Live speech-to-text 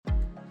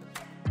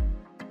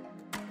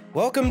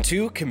Welcome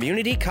to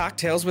Community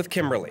Cocktails with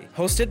Kimberly,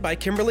 hosted by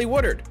Kimberly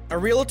Woodard, a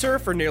realtor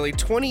for nearly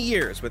 20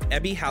 years with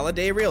Ebby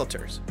Halliday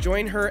Realtors.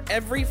 Join her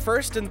every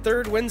first and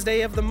third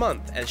Wednesday of the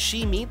month as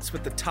she meets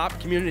with the top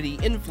community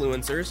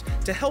influencers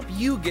to help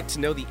you get to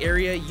know the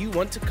area you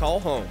want to call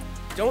home.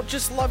 Don't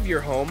just love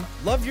your home,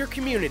 love your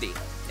community.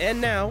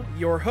 And now,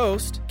 your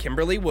host,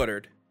 Kimberly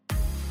Woodard.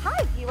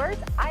 Hi viewers,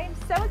 I am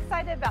so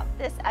excited about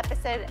this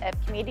episode of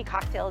Community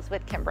Cocktails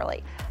with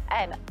Kimberly.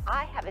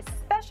 I have a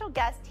special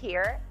guest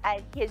here,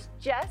 and he has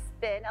just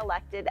been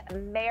elected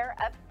Mayor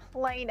of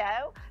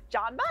Plano,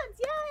 John Muns.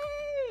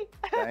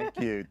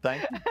 Yay!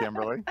 Thank you,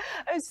 Kimberly.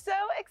 I'm so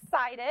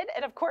excited,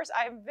 and of course,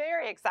 I'm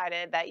very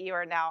excited that you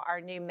are now our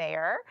new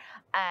mayor.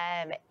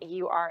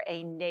 You are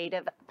a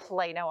native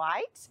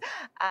Planoite,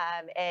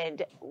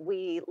 and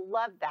we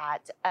love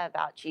that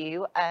about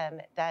you.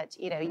 That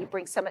you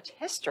bring so much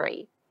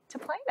history to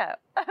Plano.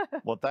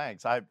 Well,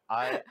 thanks. I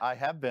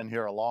have been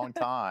here a long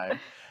time,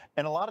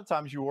 and a lot of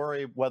times you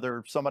worry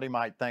whether somebody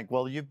might think,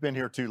 well, you've been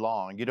here too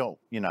long. You don't,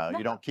 you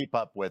don't keep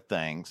up with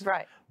things.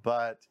 Right.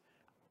 But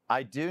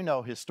I do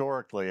know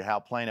historically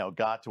how Plano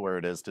got to where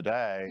it is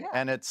today,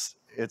 and it's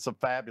a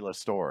fabulous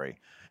story.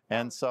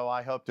 And so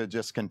I hope to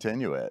just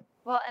continue it.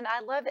 Well, and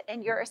I love it.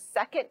 And you're a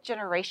second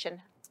generation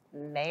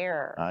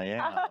mayor. I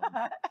am.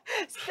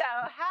 So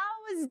how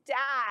was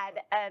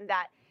Dad and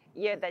that?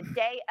 The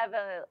day of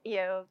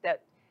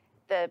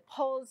the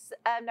polls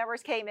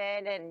numbers came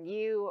in and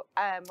you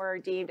were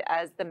deemed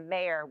as the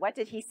mayor. What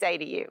did he say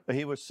to you?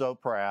 He was so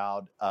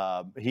proud.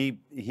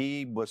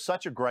 He was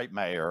such a great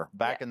mayor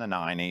back in the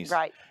 90s.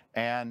 Right.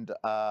 And,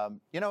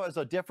 it was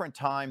a different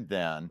time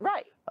then.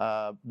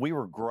 Right. We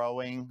were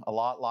growing a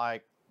lot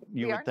like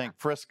you would think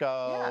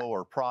Frisco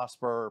or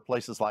Prosper,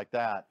 places like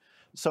that.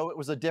 So it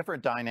was a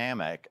different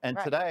dynamic. And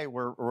today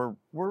we're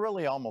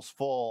really almost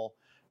full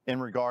in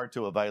regard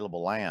to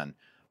available land.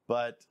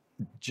 But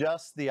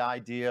just the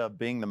idea of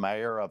being the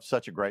mayor of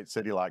such a great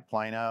city like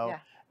Plano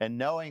and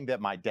knowing that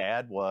my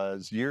dad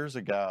was years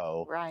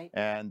ago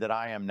and that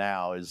I am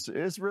now is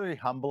really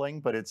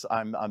humbling, but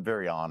I'm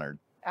very honored.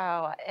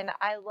 Oh, and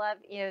I love,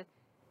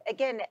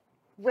 again,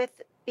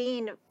 with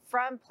being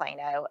from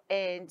Plano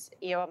and,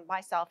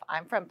 myself,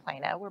 I'm from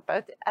Plano. We're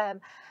both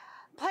Plano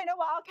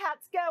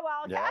Wildcats, go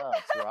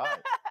Wildcats. Yeah, that's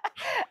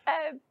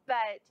right.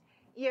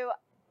 But,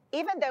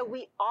 even though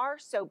we are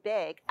so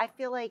big, I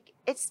feel like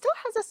it still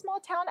has a small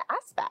town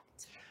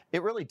aspect.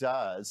 It really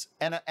does.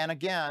 And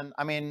again,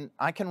 I mean,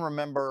 I can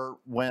remember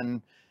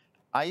when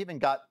I even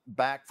got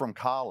back from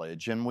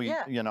college and we,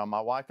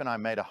 my wife and I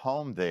made a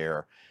home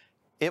there.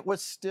 It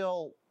was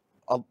still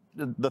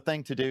the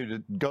thing to do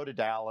to go to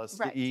Dallas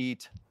to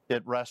eat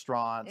at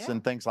restaurants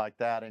and things like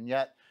that. And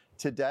yet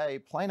today,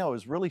 Plano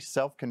is really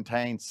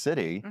self-contained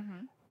city.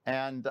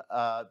 And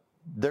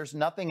there's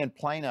nothing in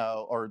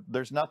Plano or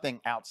there's nothing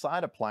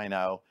outside of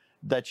Plano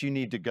that you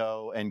need to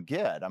go and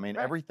get. I mean,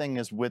 everything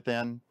is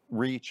within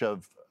reach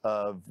of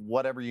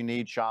whatever you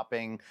need,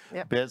 shopping,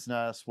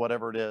 business,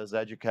 whatever it is,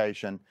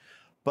 education.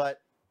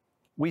 But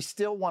we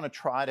still want to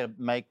try to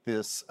make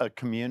this a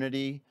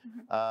community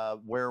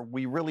where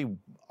we really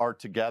are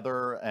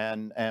together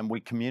and we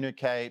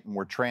communicate and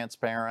we're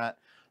transparent.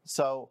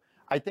 So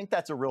I think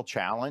that's a real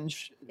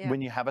challenge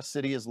when you have a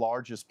city as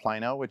large as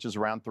Plano, which is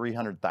around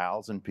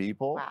 300,000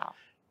 people. Wow.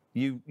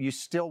 You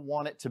still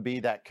want it to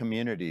be that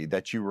community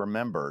that you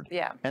remembered.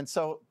 Yeah. And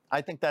so I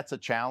think that's a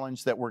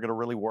challenge that we're going to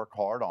really work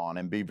hard on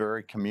and be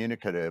very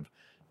communicative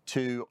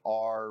to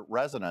our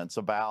residents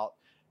about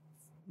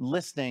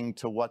listening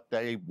to what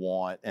they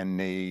want and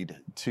need,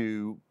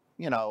 to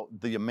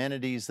the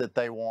amenities that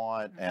they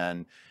want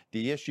and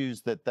the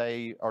issues that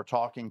they are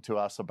talking to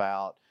us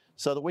about,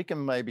 so that we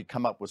can maybe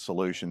come up with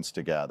solutions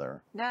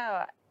together.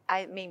 No,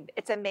 I mean,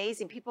 it's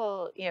amazing.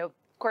 People, of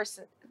course,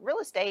 real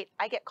estate,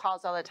 I get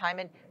calls all the time,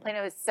 and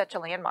Plano is such a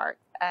landmark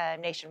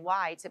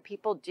nationwide. So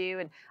people do,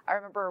 and I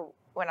remember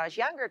when I was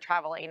younger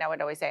traveling, I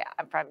would always say,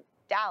 I'm from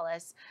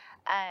Dallas.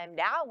 And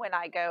now when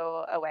I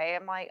go away,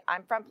 I'm like,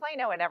 I'm from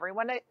Plano, and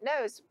everyone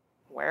knows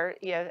where,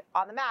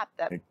 on the map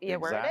that,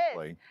 where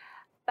it is.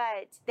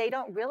 But they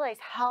don't realize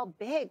how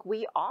big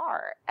we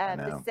are,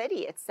 the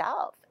city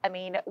itself. I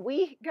mean,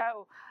 we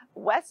go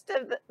west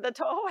of the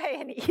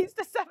tollway and east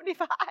of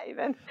 75.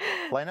 And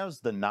Plano's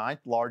the 9th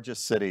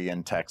largest city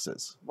in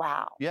Texas.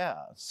 Wow. Yeah.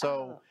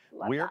 So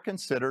we're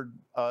considered,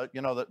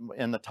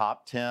 in the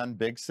top 10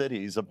 big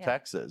cities of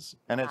Texas.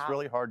 And it's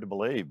really hard to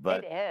believe,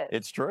 but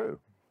it's true.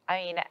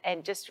 I mean,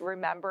 and just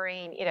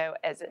remembering,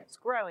 as it's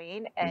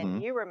growing,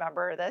 and you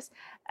remember this,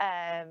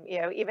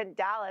 even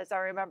Dallas, I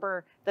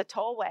remember the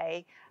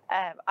tollway.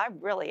 I'm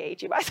really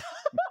aging myself.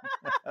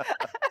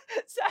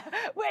 So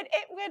when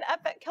it went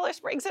up at Killer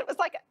Springs, it was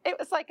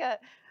like a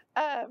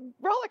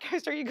roller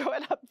coaster. You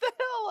going up the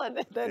hill and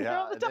then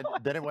the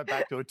tollway. Then it went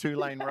back to a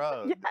 2-lane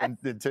road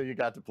until you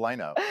got to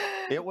Plano.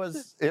 It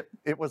was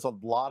a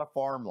lot of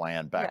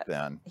farmland back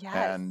then,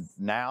 and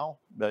now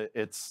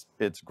it's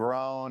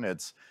grown.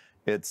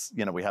 It's,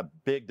 you know, we have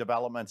big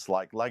developments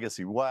like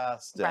Legacy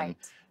West,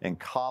 and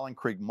Collin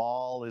Creek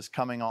Mall is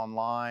coming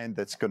online.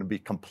 That's going to be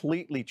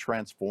completely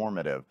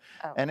transformative.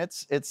 Oh. And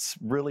it's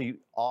really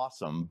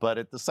awesome. But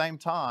at the same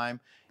time,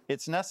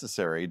 it's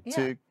necessary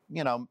to,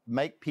 you know,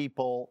 make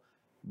people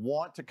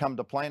want to come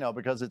to Plano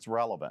because it's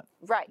relevant.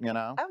 Right. You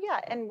know? Oh, yeah.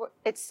 And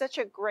it's such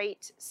a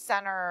great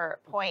center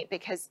point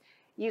because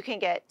you can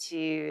get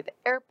to the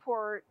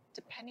airport,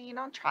 depending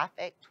on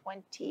traffic,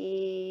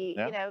 20,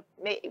 you know,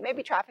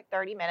 maybe traffic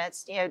 30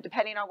 minutes, you know,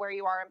 depending on where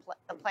you are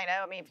in Plano.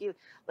 I mean, if you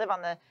live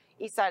on the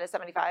east side of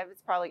 75,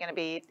 it's probably going to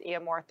be, you know,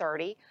 more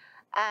 30.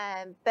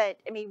 But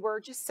I mean, we're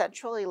just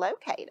centrally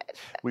located.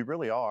 We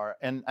really are.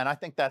 And I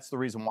think that's the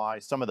reason why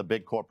some of the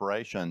big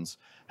corporations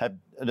have,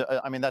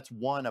 I mean, that's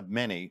one of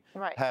many,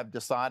 have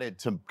decided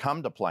to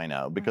come to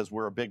Plano because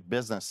we're a big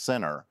business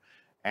center.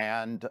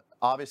 And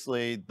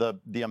obviously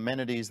the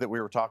amenities that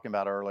we were talking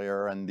about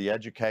earlier and the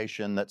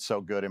education that's so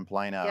good in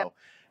Plano.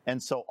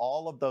 And so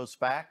all of those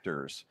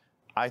factors,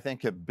 I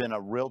think, have been a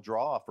real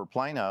draw for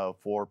Plano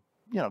for,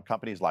 you know,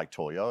 companies like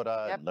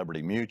Toyota and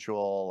Liberty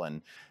Mutual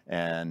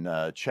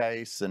and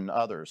Chase and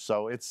others.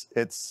 So it's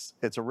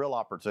a real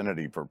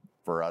opportunity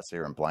for us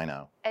here in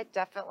Plano. It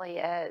definitely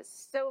is.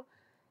 So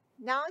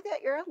now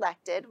that you're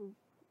elected,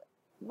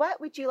 what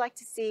would you like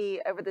to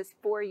see over this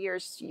 4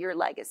 years, your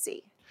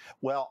legacy?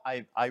 Well,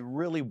 I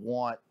really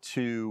want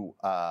to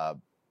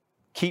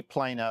keep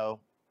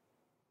Plano.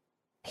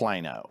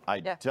 I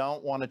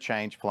don't want to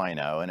change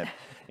Plano. And if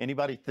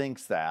anybody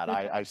thinks that,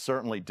 I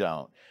certainly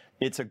don't.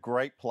 It's a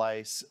great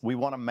place. We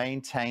want to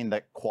maintain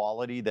that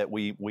quality that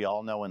we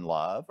all know and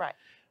love. Right.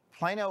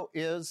 Plano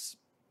is,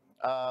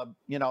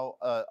 you know,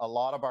 a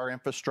lot of our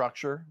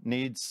infrastructure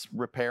needs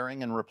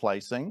repairing and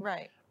replacing.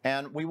 Right.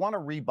 And we want to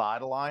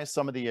revitalize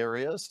some of the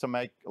areas to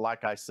make,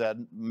 like I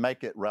said,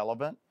 make it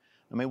relevant.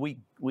 I mean,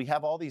 we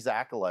have all these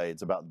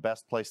accolades about the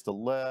best place to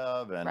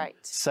live and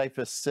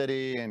safest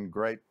city and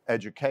great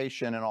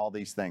education and all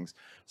these things.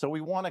 So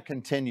we want to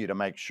continue to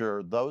make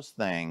sure those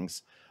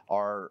things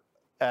are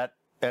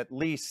at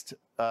least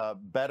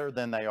better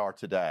than they are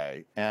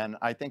today. And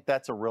I think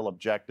that's a real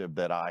objective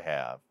that I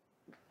have.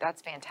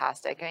 That's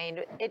fantastic. I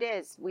mean, it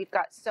is. We've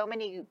got so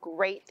many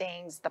great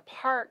things, the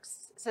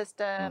parks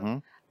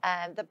system,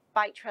 and the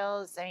bike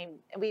trails. I mean,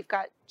 we've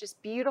got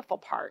just beautiful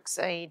parks.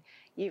 I mean,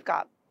 you've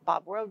got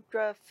Bob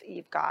Woodruff,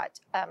 you've got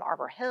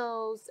Arbor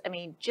Hills. I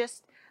mean,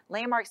 just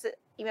landmarks that,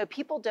 you know,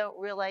 people don't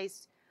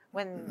realize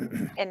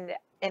when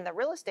in the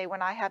real estate,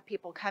 when I have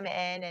people come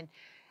in and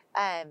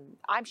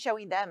I'm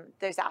showing them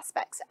those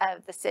aspects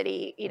of the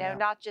city, you know,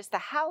 not just the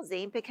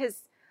housing,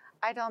 because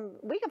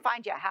we can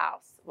find you a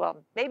house.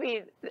 Well,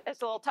 maybe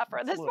it's a little tougher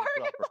in this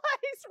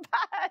marketplace,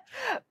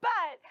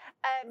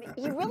 but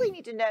you really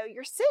need to know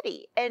your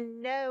city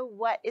and know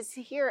what is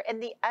here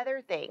and the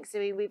other things. I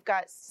mean, we've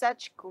got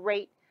such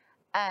great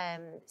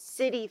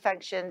city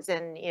functions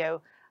and, you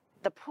know,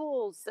 the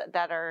pools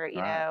that are,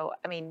 you know,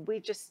 I mean, we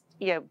just,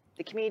 you know,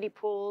 the community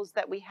pools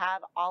that we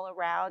have all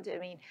around. I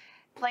mean,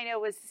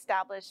 Plano was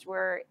established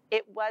where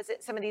it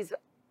wasn't some of these,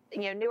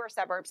 you know, newer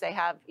suburbs, they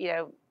have, you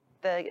know,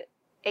 the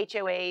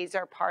HOAs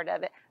are part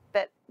of it,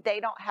 but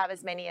they don't have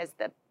as many as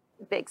the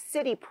big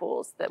city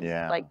pools that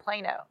like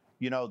Plano.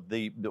 You know,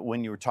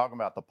 when you were talking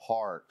about the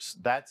parks,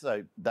 that's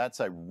a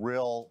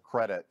real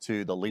credit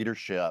to the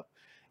leadership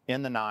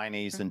in the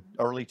 90s and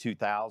early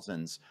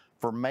 2000s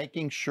for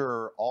making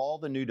sure all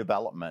the new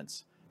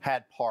developments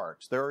had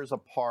parks. There is a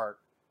park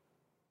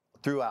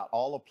throughout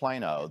all of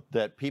Plano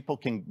that people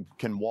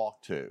can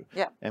walk to.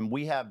 And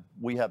we have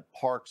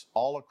parks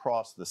all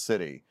across the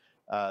city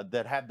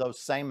that have those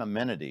same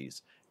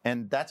amenities.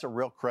 And that's a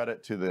real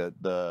credit to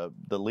the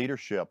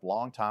leadership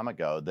long time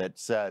ago that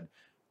said,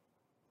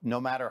 no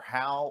matter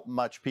how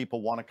much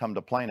people want to come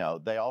to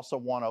Plano, they also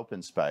want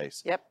open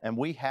space. And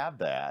we have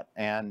that,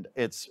 and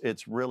it's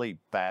really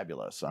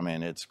fabulous. I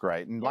mean, it's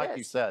great. And like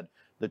you said,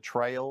 the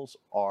trails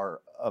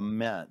are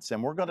immense,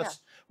 and we're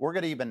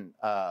gonna even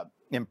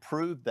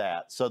improve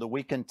that so that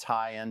we can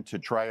tie into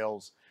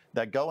trails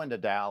that go into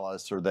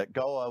Dallas or that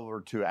go over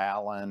to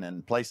Allen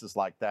and places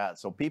like that.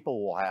 So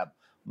people will have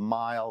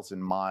miles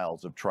and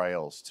miles of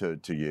trails to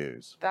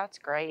use. That's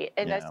great.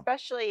 And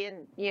especially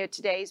in, you know,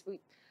 today's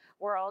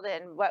world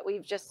and what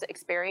we've just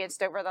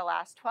experienced over the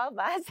last 12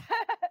 months.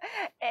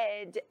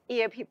 And,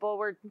 you know, people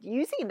were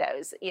using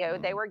those, you know,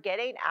 they were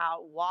getting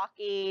out,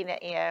 walking,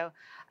 you know,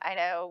 I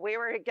know we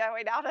were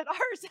going out at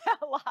ours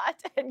a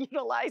lot and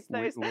utilize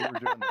those. We were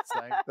doing the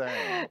same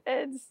thing.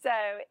 And so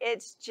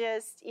it's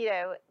just, you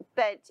know,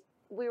 but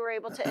we were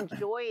able to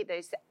enjoy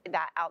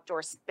that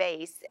outdoor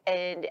space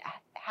and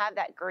have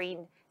that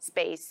green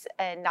space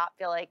and not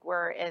feel like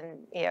we're in,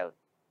 you know,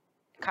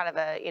 kind of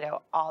a, you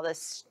know, all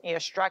this, you know,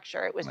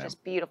 structure. It was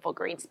just beautiful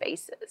green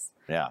spaces.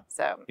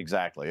 So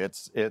exactly.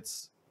 It's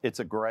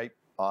a great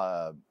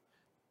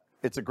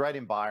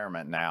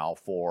environment now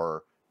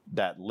for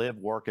that live,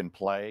 work, and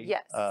play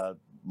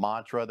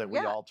mantra that we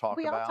all talk about.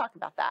 We all talk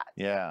about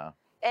that.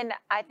 And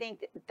I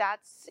think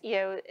that's, you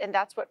know, and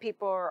that's what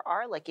people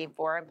are looking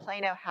for. And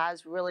Plano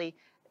has really,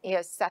 you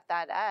know, set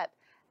that up.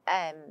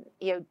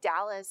 You know,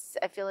 Dallas,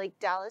 I feel like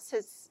Dallas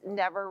has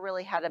never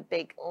really had a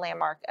big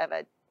landmark of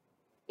a,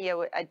 you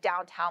know, a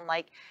downtown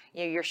like,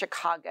 you know, your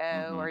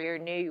Chicago or your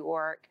New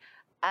York.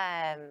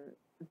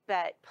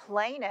 But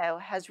Plano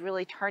has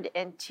really turned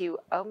into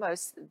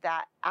almost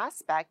that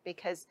aspect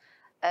because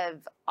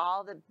of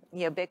all the,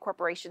 you know, big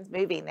corporations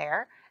moving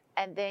there.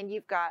 And then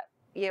you've got,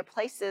 you know,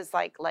 places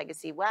like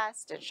Legacy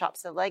West and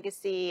Shops of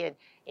Legacy and,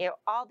 you know,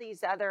 all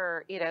these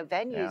other, you know,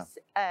 venues,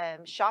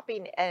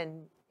 shopping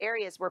and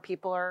areas where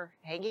people are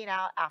hanging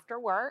out after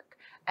work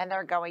and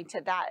they're going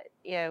to that.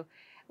 You know,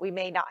 we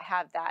may not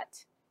have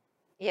that,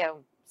 you know,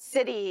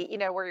 city, you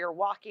know, where you're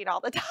walking all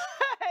the time,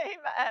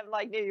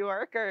 like New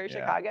York or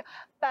Chicago,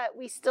 but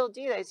we still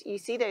do those. You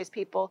see those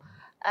people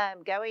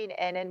going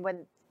in, and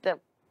when the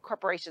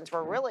corporations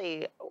were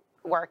really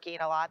working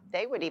a lot,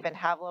 they would even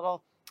have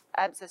little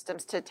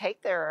systems to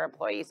take their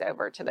employees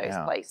over to those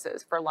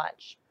places for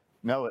lunch.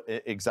 No,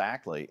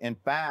 exactly. In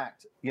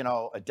fact, you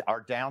know,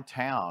 our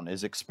downtown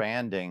is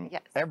expanding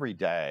every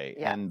day,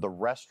 and the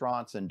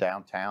restaurants in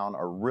downtown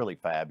are really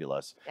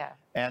fabulous. Yeah.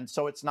 And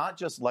so it's not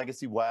just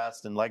Legacy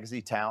West and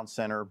Legacy Town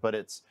Center, but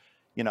it's,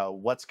 you know,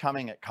 what's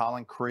coming at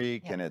Collin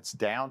Creek and it's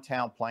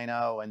downtown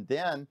Plano, and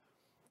then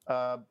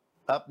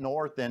up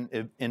north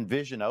in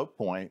Vision Oak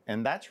Point,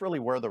 and that's really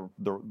where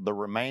the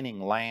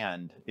remaining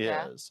land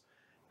is.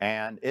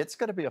 And it's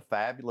going to be a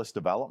fabulous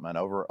development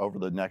over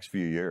the next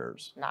few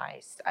years.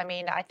 Nice. I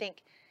mean, I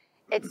think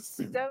it's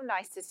so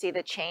nice to see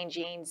the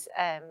changings.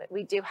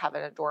 We do have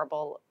an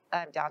adorable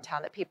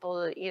downtown that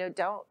people, you know,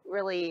 don't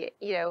really,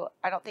 you know,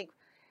 I don't think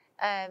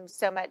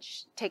so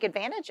much take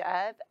advantage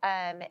of.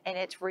 And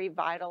it's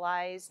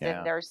revitalized,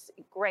 and there's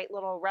great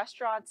little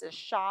restaurants and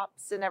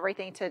shops and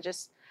everything to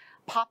just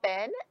pop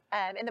in.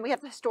 And then we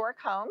have the historic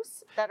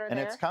homes that are there.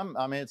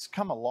 And it's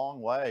come a long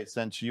way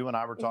since you and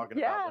I were talking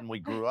about when we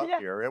grew up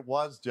here. It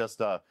was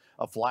just a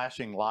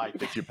flashing light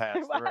that you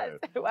passed through.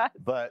 It was.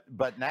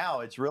 But now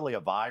it's really a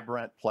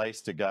vibrant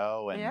place to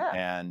go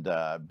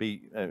and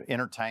be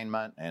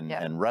entertainment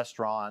and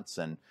restaurants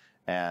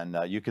and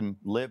you can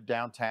live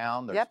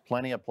downtown. There's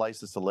plenty of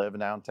places to live in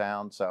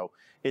downtown. So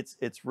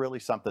it's really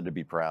something to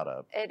be proud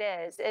of. It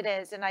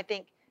is. And I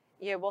think,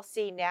 you know, we'll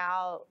see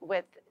now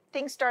with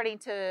things starting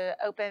to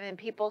open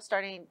and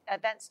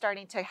events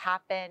starting to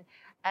happen.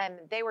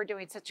 They were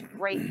doing such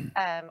great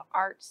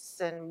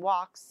arts and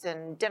walks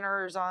and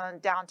dinners on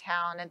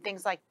downtown and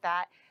things like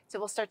that. So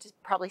we'll start to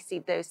probably see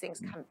those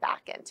things come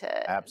back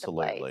into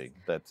Absolutely.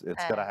 It's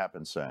going to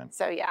happen soon.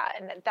 So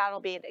and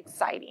that'll be an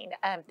exciting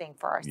thing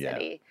for our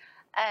city.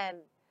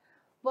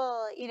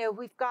 Well, you know,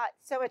 we've got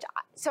so much.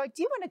 So I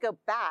do want to go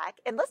back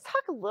and let's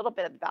talk a little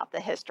bit about the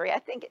history. I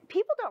think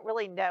people don't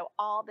really know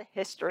all the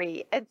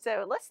history. And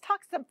so let's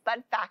talk some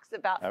fun facts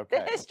about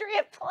the history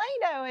of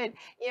Plano. And,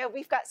 you know,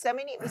 we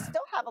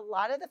still have a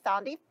lot of the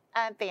founding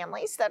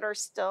families that are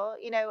still,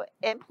 you know,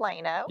 in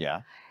Plano.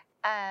 Yeah.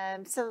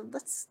 So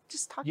let's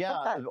just talk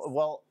about that.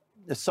 Well,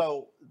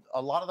 so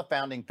a lot of the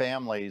founding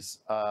families,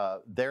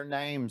 their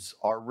names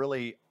are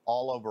really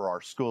all over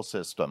our school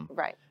system.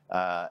 Right.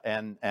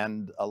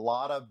 And a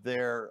lot of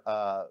their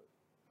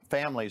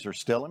families are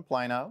still in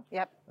Plano.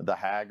 Yep. The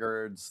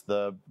Haggards,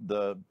 the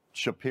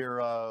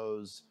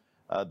Shapiros,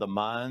 the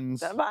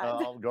Muns.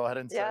 I'll go ahead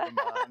and say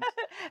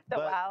the Muns.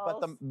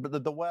 Wells.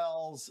 But the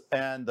Wells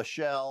and the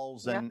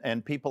Shells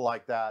and people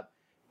like that.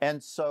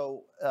 And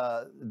so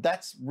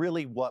that's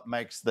really what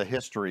makes the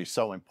history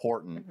so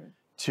important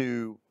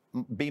to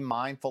be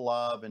mindful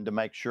of and to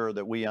make sure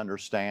that we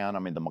understand.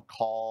 I mean, the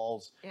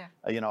McCalls,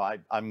 you know,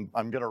 I'm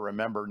going to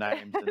remember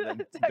names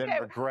and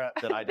then regret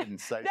that I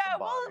didn't say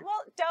somebody.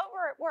 Well,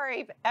 don't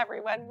worry,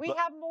 everyone. We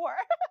have more.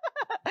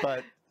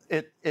 But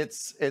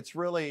it's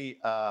really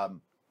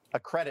a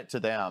credit to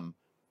them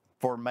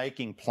for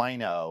making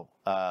Plano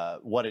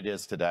what it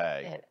is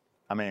today.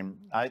 I mean,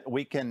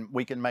 we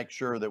can make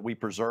sure that we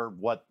preserve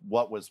what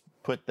was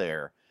put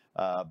there.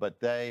 But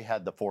they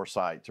had the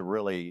foresight to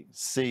really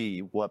see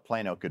what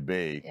Plano could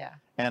be. Yeah.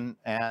 And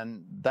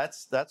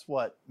that's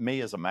what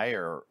me as a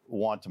mayor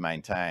want to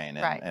maintain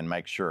and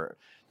make sure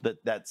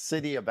that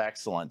city of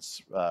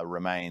excellence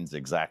remains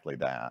exactly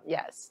that.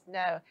 Yes.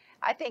 No,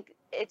 I think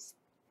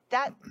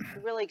that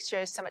really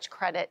shows so much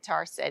credit to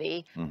our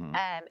city,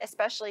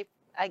 especially,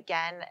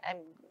 again, I'm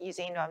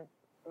using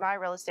my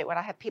real estate when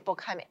I have people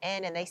come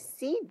in and they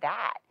see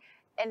that.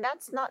 And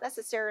that's not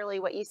necessarily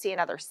what you see in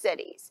other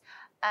cities.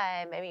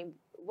 I mean,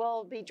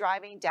 we'll be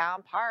driving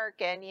down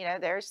Park and, you know,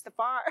 there's the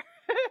farm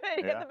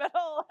in the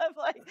middle of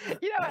like,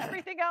 you know,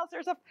 everything else.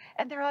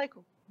 And they're like,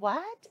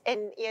 what?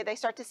 And, you know, they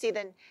start to see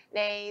the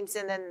names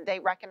and then they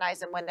recognize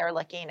them when they're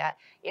looking at,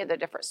 you know, the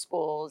different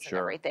schools and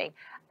everything.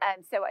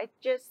 And so I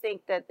just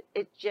think that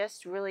it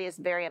just really is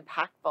very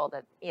impactful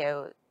that, you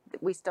know,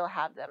 we still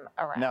have them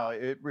around. No,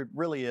 it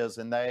really is.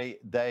 And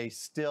they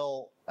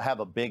still have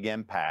a big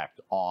impact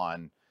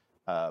on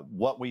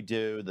what we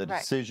do, the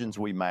decisions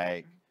we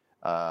make.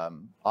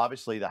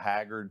 Obviously, the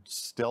Haggards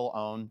still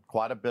own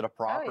quite a bit of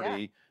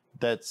property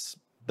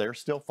they're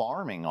still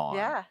farming on.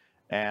 Yeah.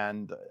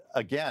 And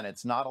again,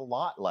 it's not a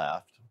lot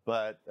left,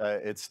 but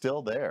it's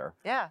still there.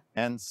 Yeah.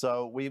 And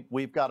so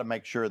we've got to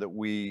make sure that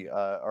we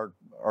are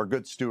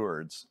good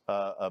stewards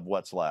of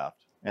what's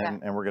left,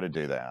 and we're going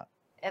to do that.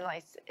 And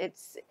like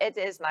it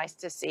is nice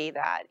to see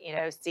that,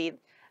 see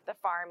the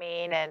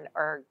farming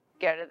or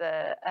go to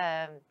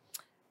the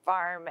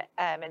farm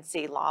and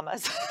see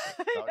llamas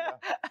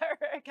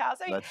or cows.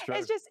 I mean, That's true.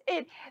 it's just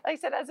like I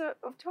said, as a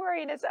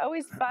Victorian, it's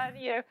always fun,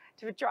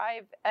 to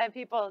drive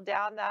people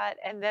down that,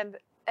 and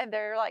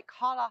they're like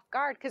caught off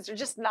guard because they're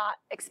just not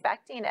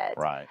expecting it.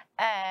 Right.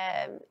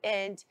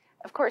 And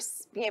of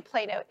course,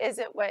 Plano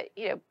isn't what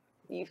you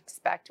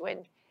expect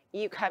when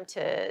you come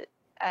to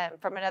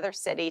from another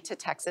city to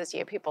Texas.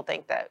 People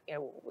think that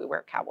we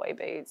wear cowboy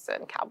boots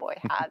and cowboy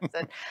hats,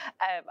 and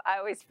I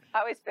always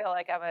feel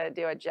like I'm going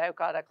to do a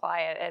joke on a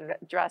client and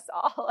dress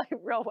all like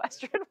real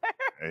Western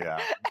wear. Yeah.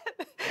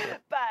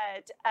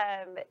 But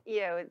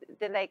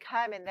then they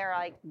come and they're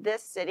like,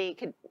 this city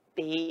could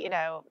be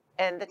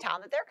in the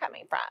town that they're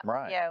coming from.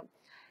 Right.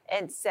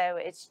 And so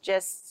it's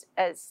just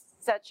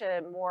such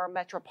a more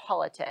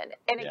metropolitan.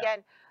 And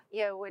again,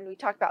 when we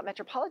talk about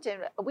metropolitan,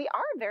 we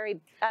are a very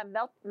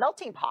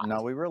melting pot.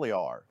 No, we really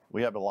are.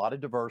 We have a lot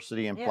of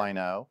diversity in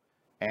Plano,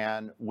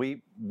 and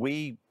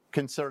we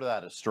consider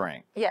that a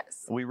strength.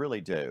 Yes. We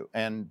really do.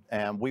 And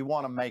we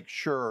want to make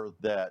sure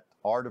that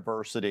our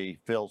diversity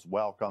feels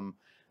welcome,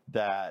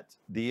 that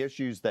the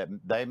issues that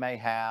they may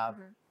have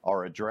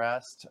are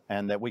addressed,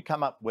 and that we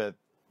come up with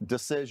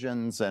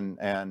decisions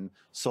and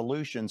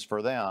solutions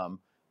for them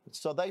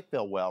so they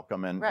feel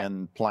welcome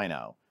in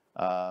Plano.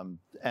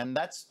 And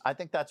I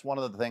think that's one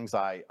of the things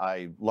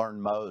I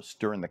learned most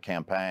during the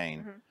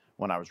campaign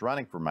when I was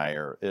running for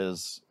mayor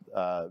is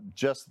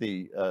just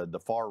the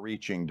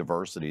far-reaching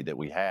diversity that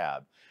we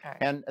have. Right.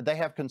 And they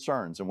have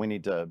concerns, and we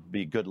need to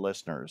be good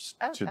listeners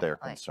to their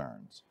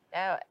concerns.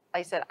 No, like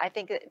I said, I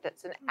think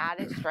that's an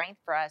added strength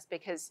for us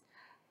because,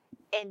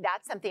 and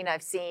that's something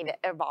I've seen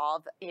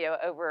evolve,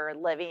 over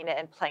living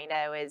in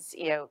Plano is,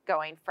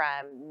 going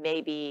from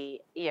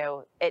maybe,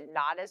 it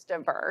not as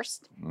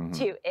diverse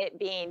to it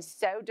being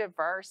so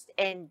diverse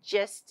and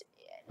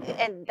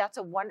that's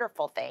a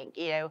wonderful thing.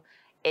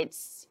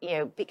 It's,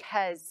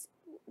 because,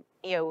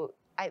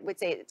 I would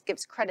say it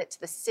gives credit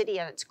to the city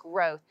and its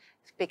growth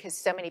because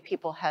so many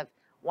people have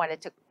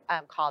wanted to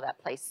call that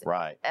place,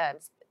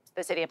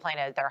 the city of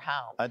Plano, their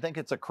home. I think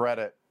it's a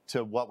credit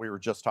to what we were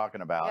just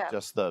talking about,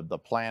 just the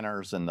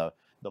planners and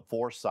the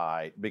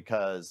foresight,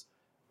 because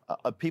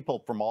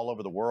people from all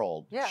over the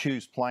world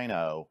choose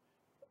Plano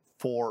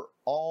for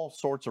all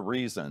sorts of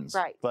reasons,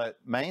 but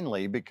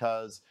mainly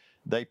because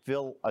they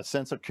feel a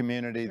sense of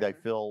community, they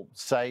feel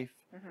safe,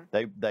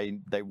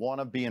 they want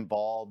to be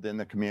involved in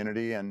the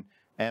community, and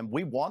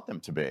we want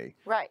them to be.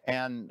 Right.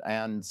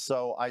 And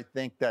so I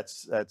think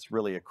that's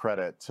really a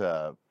credit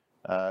to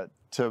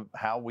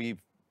how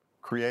we've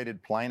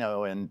created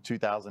Plano in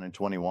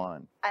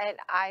 2021. And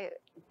I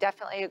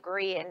definitely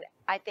agree. And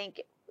I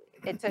think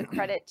it's a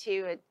credit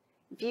to,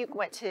 if you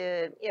went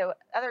to,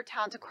 other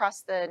towns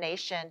across the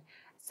nation,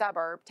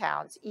 suburb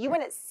towns, you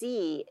wouldn't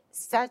see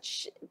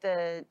such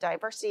the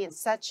diversity and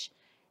such,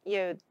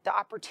 the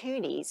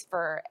opportunities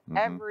for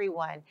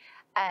everyone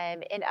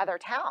in other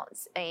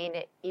towns.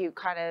 I mean,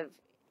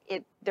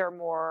 they're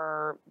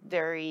more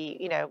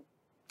very,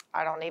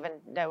 I don't even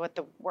know what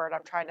the word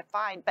I'm trying to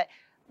find, but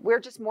we're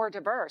just more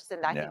diverse.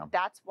 And I think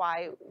that's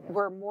why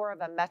we're more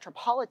of a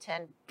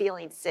metropolitan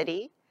feeling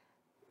city,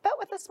 but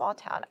with a small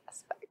town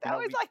aspect. I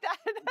always like that.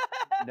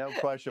 No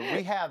question.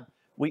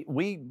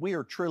 We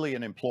are truly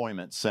an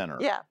employment center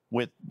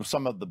with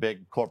some of the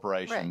big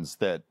corporations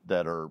that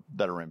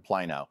are in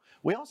Plano.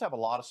 We also have a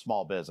lot of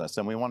small business,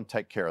 and we want to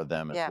take care of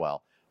them as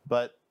well.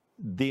 But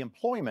the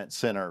employment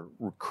center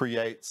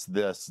creates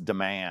this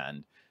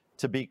demand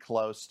to be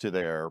close to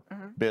their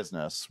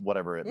business,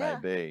 whatever it may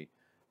be.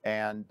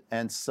 And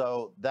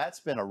so that's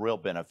been a real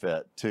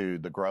benefit to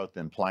the growth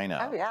in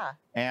Plano. Oh, yeah.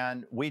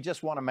 And we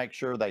just want to make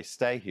sure they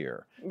stay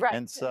here. Right.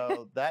 And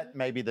so that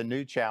may be the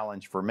new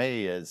challenge for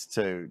me is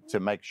to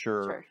make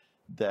sure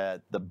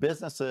that the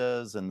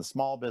businesses and the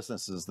small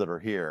businesses that are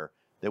here,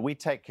 that we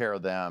take care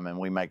of them and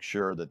we make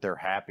sure that they're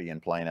happy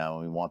in Plano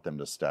and we want them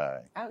to stay.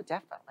 Oh,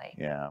 definitely.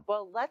 Yeah.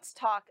 Well, let's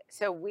talk.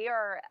 So we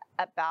are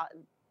about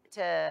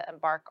to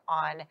embark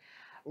on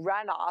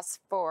runoffs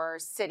for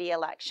city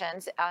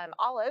elections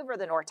all over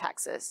the North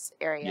Texas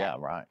area. Yeah,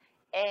 right.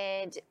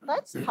 And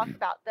let's talk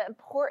about the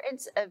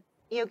importance of,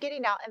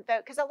 getting out and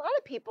vote. Because a lot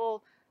of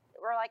people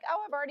were like,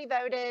 oh, I've already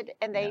voted.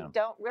 And they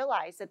don't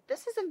realize that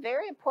this is a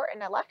very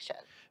important election.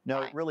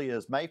 No, it really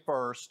is. May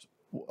 1st,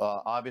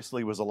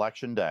 obviously, was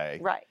election day.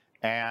 Right.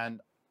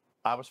 And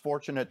I was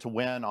fortunate to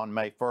win on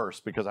May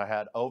 1st because I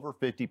had over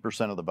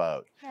 50% of the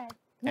vote. Okay.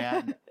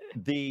 And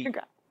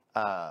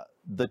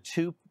the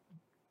two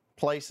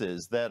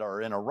places that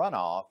are in a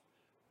runoff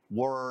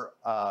were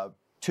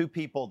two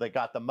people that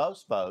got the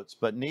most votes,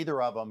 but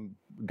neither of them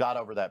got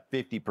over that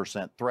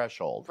 50%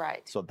 threshold.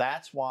 Right. So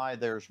that's why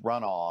there's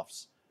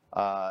runoffs.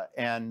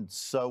 And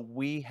so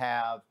we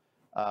have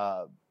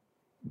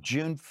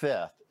June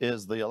 5th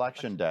is the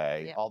election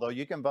day, although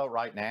you can vote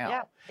right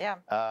now.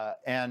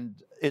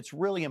 And it's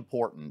really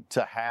important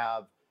to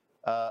have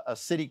a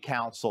city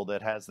council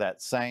that has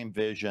that same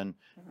vision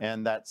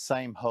and that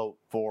same hope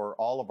for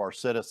all of our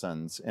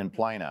citizens in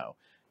Plano.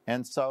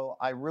 And so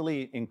I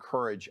really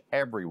encourage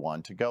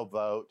everyone to go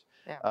vote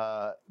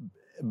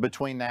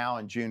between now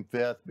and June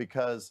 5th,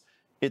 because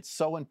it's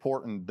so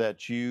important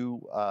that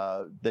you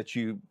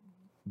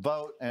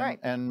vote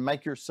and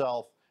make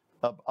yourself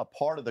a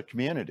part of the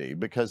community,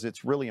 because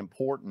it's really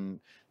important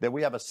that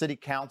we have a city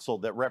council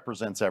that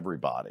represents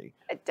everybody.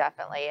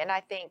 Definitely. And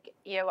I think,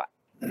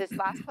 this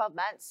last 12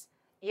 months,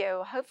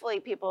 hopefully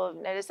people have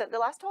noticed that the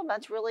last 12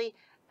 months really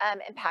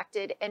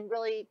impacted and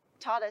really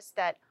taught us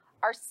that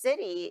our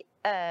city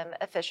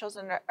officials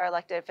and our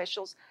elected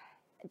officials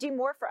do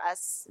more for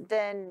us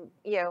than,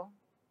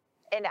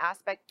 an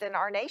aspect than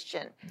our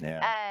nation.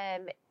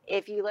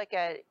 If you look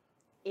at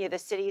the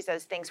cities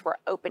as things were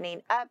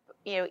opening up,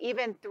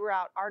 even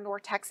throughout our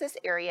North Texas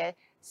area,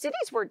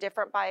 cities were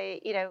different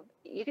by,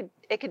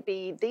 it could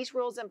be these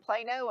rules in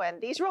Plano and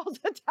these rules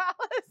in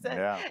Dallas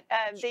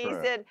and these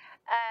in,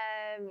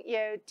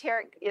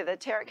 the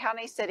Tarrant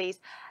County cities.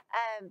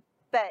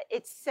 But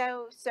it's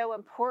so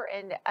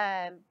important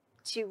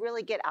to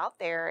really get out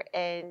there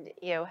and,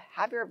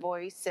 have your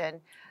voice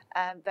and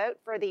vote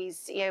for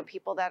these,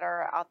 people that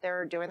are out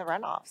there doing the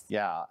runoffs.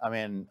 Yeah, I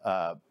mean,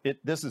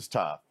 this is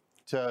tough.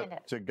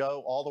 To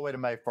go all the way to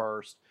May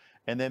 1st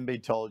and then be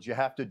told you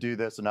have to do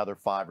this another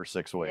 5 or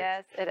 6 weeks.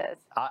 Yes, it is.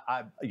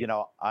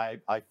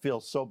 I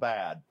feel so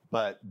bad,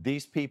 but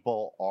these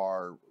people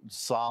are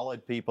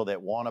solid people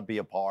that want to be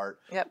a part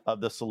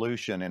of the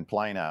solution in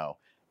Plano.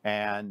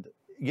 And,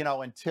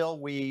 until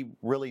we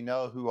really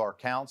know who our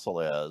council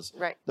is,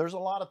 there's a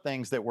lot of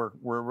things that we're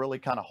really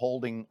kind of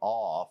holding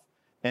off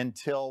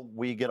until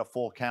we get a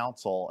full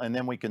council, and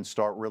then we can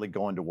start really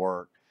going to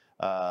work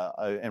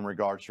in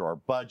regards to our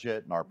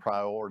budget and our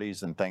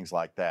priorities and things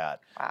like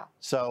that. Wow.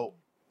 So,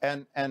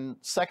 and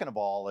second of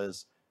all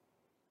is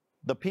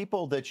the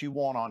people that you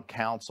want on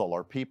council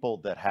are people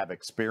that have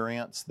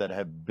experience, that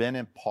have been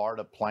in part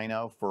of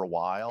Plano for a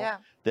while,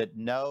 that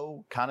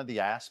know kind of the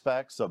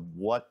aspects of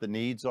what the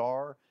needs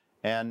are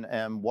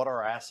and what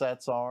our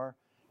assets are.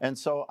 And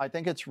so I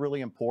think it's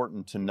really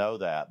important to know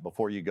that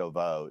before you go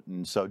vote.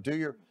 And so do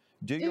your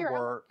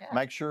work,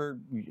 make sure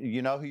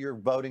you know who you're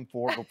voting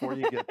for before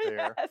you get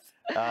there,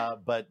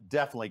 but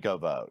definitely go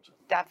vote.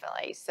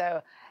 Definitely.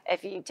 So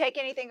if you take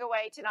anything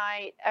away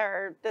tonight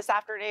or this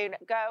afternoon,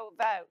 go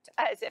vote.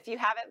 As if you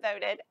haven't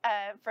voted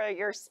for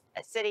your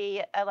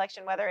city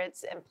election, whether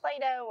it's in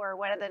Plano or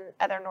one of the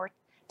other North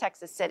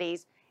Texas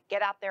cities,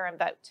 get out there and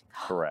vote.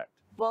 Correct.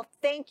 Well,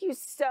 thank you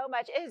so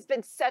much. It has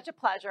been such a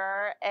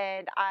pleasure,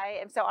 and I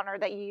am so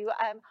honored that you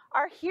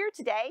are here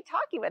today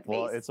talking with me.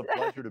 Well, it's a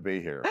pleasure to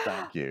be here.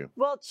 Thank you.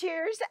 Well,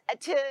 cheers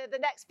to the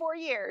next 4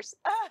 years.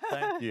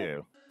 Thank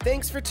you.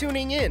 Thanks for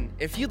tuning in.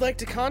 If you'd like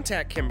to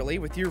contact Kimberly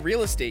with your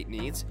real estate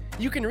needs,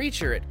 you can reach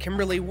her at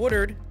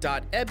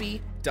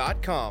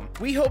kimberlywoodard.ebby.com.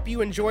 We hope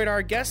you enjoyed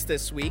our guest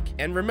this week,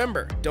 and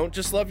remember, don't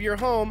just love your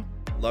home,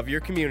 love your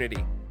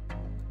community.